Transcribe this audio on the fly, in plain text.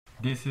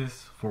This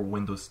is for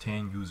Windows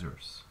 10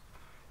 users,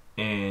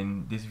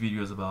 and this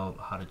video is about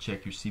how to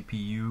check your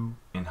CPU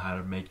and how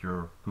to make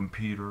your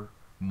computer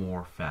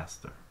more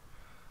faster.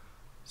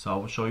 So I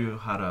will show you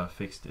how to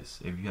fix this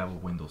if you have a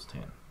Windows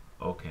 10.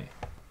 Okay,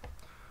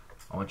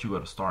 I want you to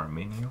go to Start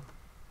menu.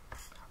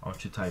 I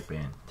want you to type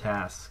in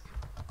Task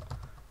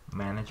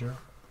Manager,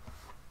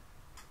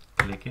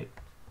 click it.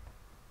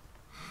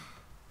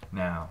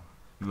 Now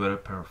you go to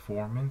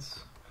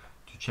Performance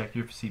to check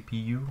your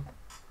CPU.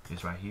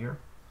 It's right here.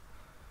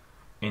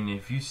 And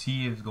if you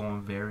see it's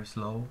going very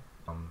slow,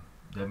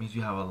 that means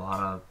you have a lot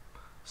of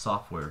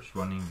softwares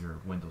running your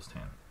Windows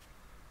 10.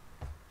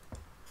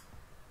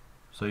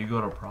 So you go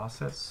to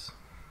Process.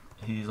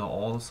 These are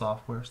all the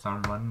softwares that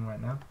I'm running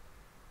right now.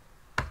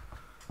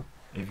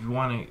 If you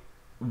want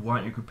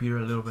your computer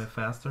a little bit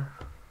faster,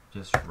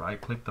 just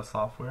right click the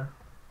software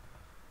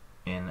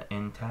and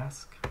end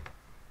task.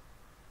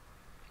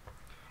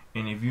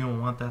 And if you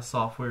don't want that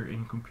software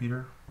in your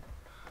computer,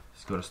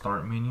 just go to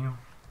Start menu,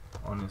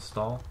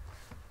 uninstall,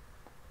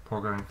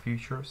 Program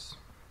Features,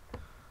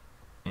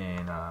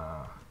 and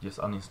just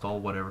uninstall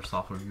whatever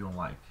software you don't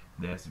like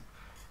that's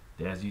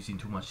using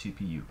too much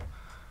CPU.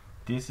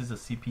 This is a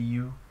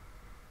CPU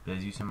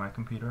that's using my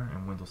computer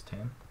in Windows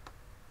 10.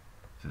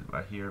 This is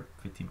right here,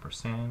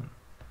 15%.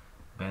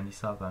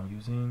 Bandicap I'm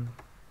using.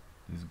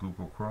 This is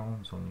Google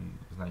Chrome, so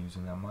it's not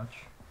using that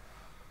much.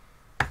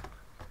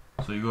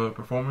 So you go to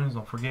Performance.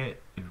 Don't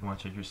forget, if you want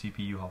to check your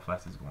CPU, how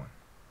fast it's going.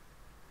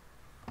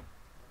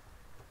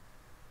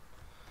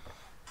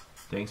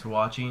 Thanks for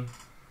watching.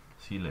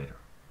 See you later.